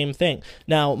do the same thing?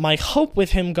 Now, my hope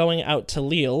with him going out to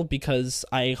Lille, because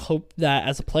I hope that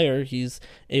as a player he's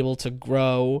able to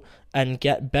grow and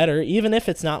get better, even if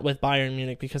it's not with Bayern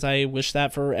Munich, because I wish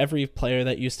that for every player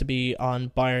that used to be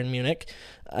on Bayern Munich.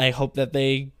 I hope that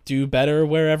they do better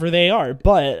wherever they are,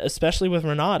 but especially with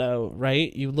Renato,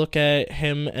 right? You look at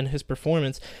him and his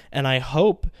performance, and I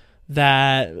hope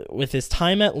that with his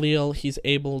time at Lille, he's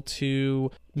able to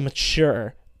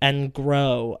mature and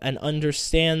grow and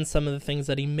understand some of the things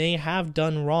that he may have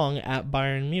done wrong at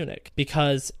Bayern Munich.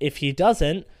 Because if he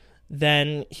doesn't,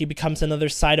 then he becomes another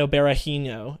Saido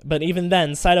Berahino. But even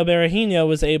then, Saido Berahino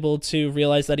was able to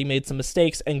realize that he made some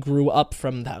mistakes and grew up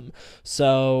from them.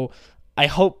 So I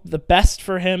hope the best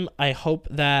for him. I hope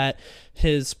that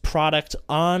his product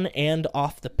on and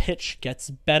off the pitch gets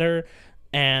better.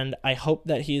 And I hope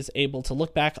that he's able to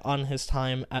look back on his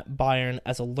time at Bayern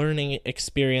as a learning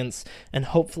experience, and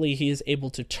hopefully he is able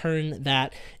to turn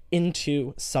that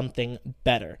into something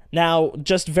better. Now,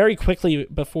 just very quickly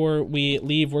before we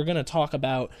leave, we're going to talk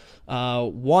about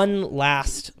one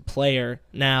last player.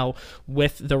 Now,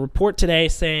 with the report today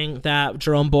saying that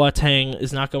Jerome Boateng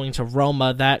is not going to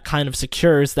Roma, that kind of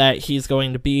secures that he's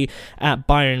going to be at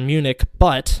Bayern Munich,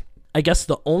 but I guess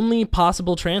the only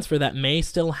possible transfer that may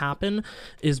still happen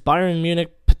is Bayern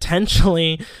Munich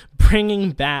potentially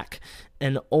bringing back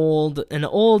an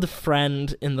old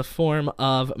friend in the form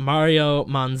of Mario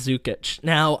Mandzukic.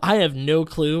 Now, I have no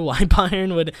clue why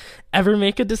Bayern would ever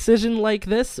make a decision like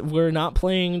this. We're not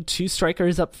playing two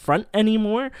strikers up front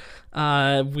anymore.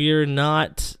 We're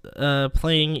not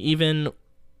playing even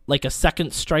like a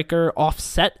second striker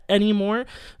offset anymore.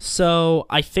 So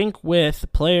I think with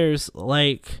players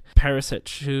like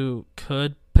Perisic, who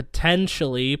could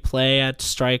potentially play at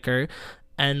striker,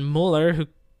 and Muller, who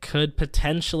could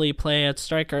potentially play at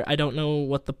striker, I don't know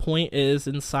what the point is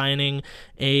in signing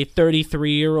a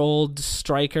 33-year-old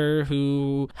striker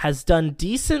who has done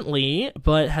decently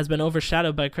but has been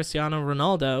overshadowed by Cristiano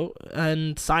Ronaldo,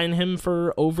 and sign him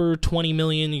for over 20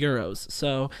 million euros.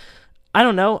 So I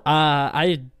don't know.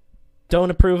 I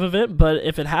don't approve of it, but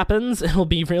if it happens, it'll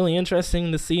be really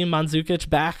interesting to see Mandzukic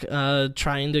back,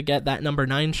 trying to get that number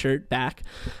 9 shirt back.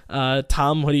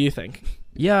 Tom, what do you think?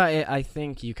 Yeah, I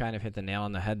think you kind of hit the nail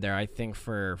on the head there. I think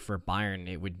for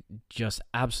Bayern, it would just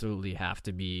absolutely have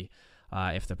to be,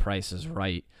 if the price is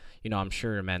right. You know, I'm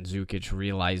sure Mandzukic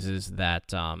realizes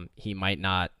that he might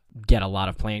not get a lot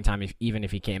of playing time, even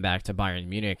if he came back to Bayern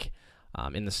Munich,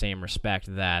 in the same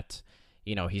respect that,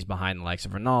 you know, he's behind the likes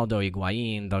of Ronaldo,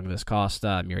 Higuain, Douglas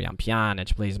Costa, Miriam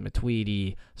Pjanic, Blaise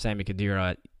Matuidi, Sami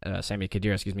Khedira,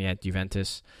 at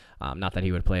Juventus. Not that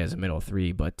he would play as a middle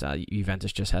three, but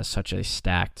Juventus just has such a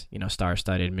stacked,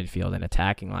 star-studded midfield and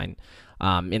attacking line.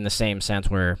 In the same sense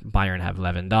where Bayern have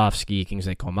Lewandowski,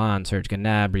 Kingsley Coman, Serge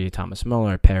Gnabry, Thomas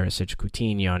Muller, Perisic,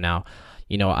 Coutinho. Now,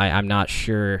 I'm not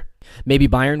sure. Maybe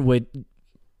Bayern would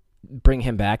bring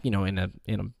him back, in a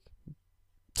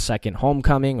second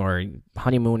homecoming or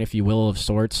honeymoon, if you will, of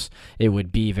sorts. It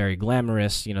would be very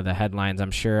glamorous. The headlines,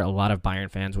 I'm sure a lot of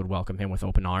Bayern fans would welcome him with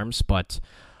open arms, but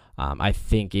I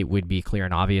think it would be clear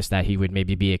and obvious that he would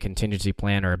maybe be a contingency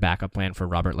plan or a backup plan for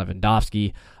Robert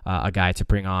Lewandowski, a guy to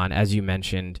bring on. As you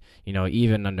mentioned,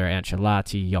 even under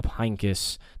Ancelotti, Jupp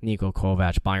Heynckes, Niko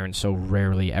Kovac, Bayern so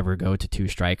rarely ever go to two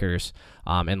strikers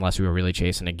unless we were really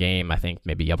chasing a game. I think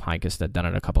maybe Jupp Heynckes had done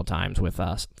it a couple times with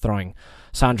us throwing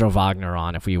Sandro Wagner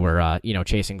on if we were,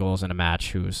 chasing goals in a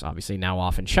match, who's obviously now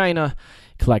off in China,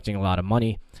 collecting a lot of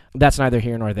money. That's neither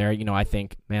here nor there. I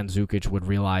think Mandzukic would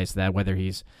realize that whether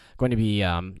he's going to be,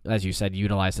 as you said,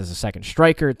 utilized as a second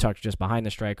striker, tucked just behind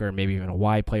the striker, maybe even a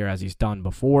wide player as he's done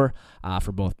before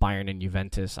for both Bayern and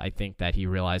Juventus, I think that he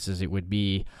realizes it would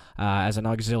be as an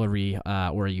auxiliary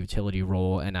or a utility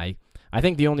role. And I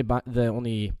think the only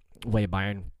way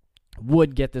Bayern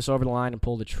would get this over the line and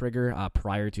pull the trigger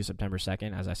prior to September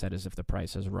 2nd, as I said, is if the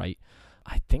price is right.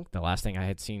 I think the last thing I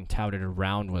had seen touted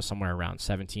around was somewhere around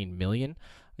 17 million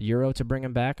euro to bring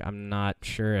him back. I'm not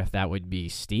sure if that would be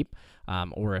steep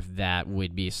or if that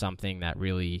would be something that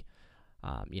really,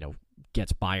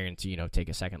 gets Bayern to, take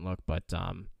a second look. But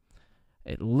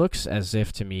it looks as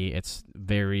if, to me, it's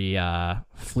very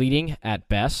fleeting at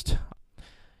best.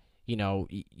 You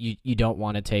don't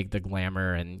want to take the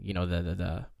glamour and,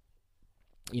 the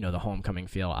homecoming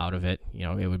feel out of it.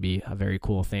 It would be a very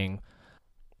cool thing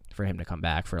for him to come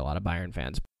back for a lot of Bayern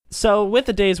fans. So with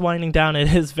the days winding down,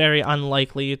 it is very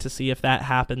unlikely to see if that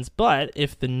happens, but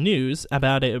if the news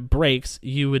about it breaks,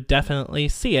 you would definitely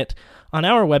see it on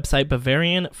our website,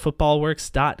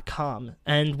 BavarianFootballWorks.com.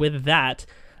 And with that,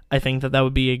 I think that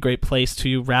would be a great place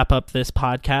to wrap up this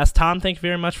podcast. Tom, thank you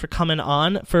very much for coming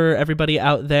on. For everybody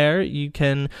out there, you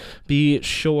can be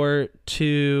sure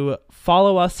to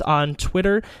follow us on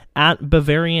Twitter at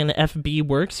Bavarian FB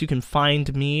Works. You can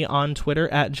find me on Twitter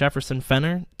at Jefferson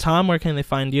Fenner. Tom, where can they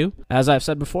find you? As I've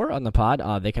said before on the pod,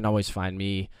 they can always find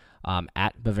me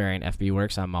at Bavarian FB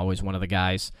Works. I'm always one of the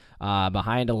guys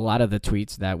behind a lot of the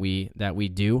tweets that we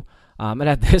do. And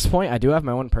at this point, I do have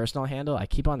my own personal handle. I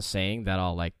keep on saying that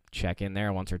I'll check in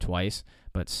there once or twice,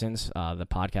 but since the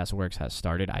podcast works has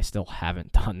started, I still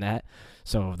haven't done that.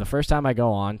 So the first time I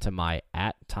go on to my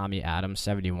at Tommy Adams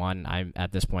 71, I'm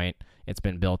at this point, it's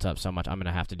been built up so much, I'm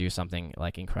gonna have to do something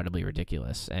incredibly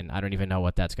ridiculous, and I don't even know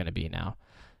what that's gonna be now.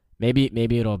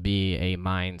 Maybe it'll be a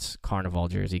Mines Carnival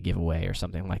jersey giveaway or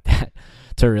something like that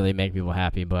to really make people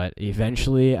happy. But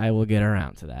eventually, I will get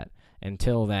around to that.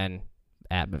 Until then,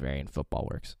 at Bavarian Football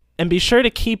Works. And be sure to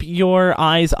keep your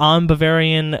eyes on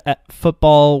Bavarian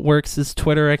Football Works'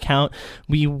 Twitter account.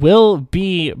 We will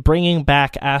be bringing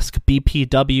back Ask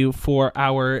BPW for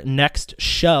our next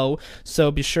show,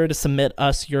 so be sure to submit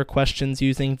us your questions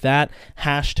using that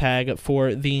hashtag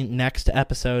for the next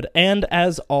episode. And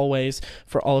as always,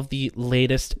 for all of the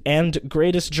latest and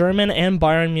greatest German and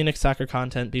Bayern Munich soccer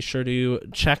content, be sure to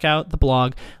check out the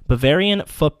blog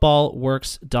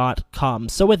BavarianFootballWorks.com.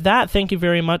 So with that, thank you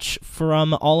very much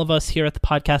from all of us here at the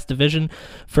podcast division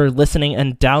for listening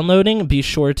and downloading. Be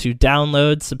sure to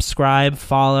download, subscribe,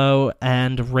 follow,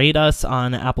 and rate us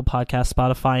on Apple Podcasts,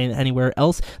 Spotify, and anywhere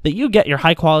else that you get your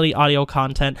high-quality audio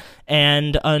content.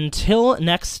 And until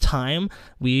next time,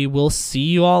 we will see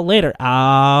you all later.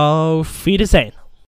 Auf Wiedersehen.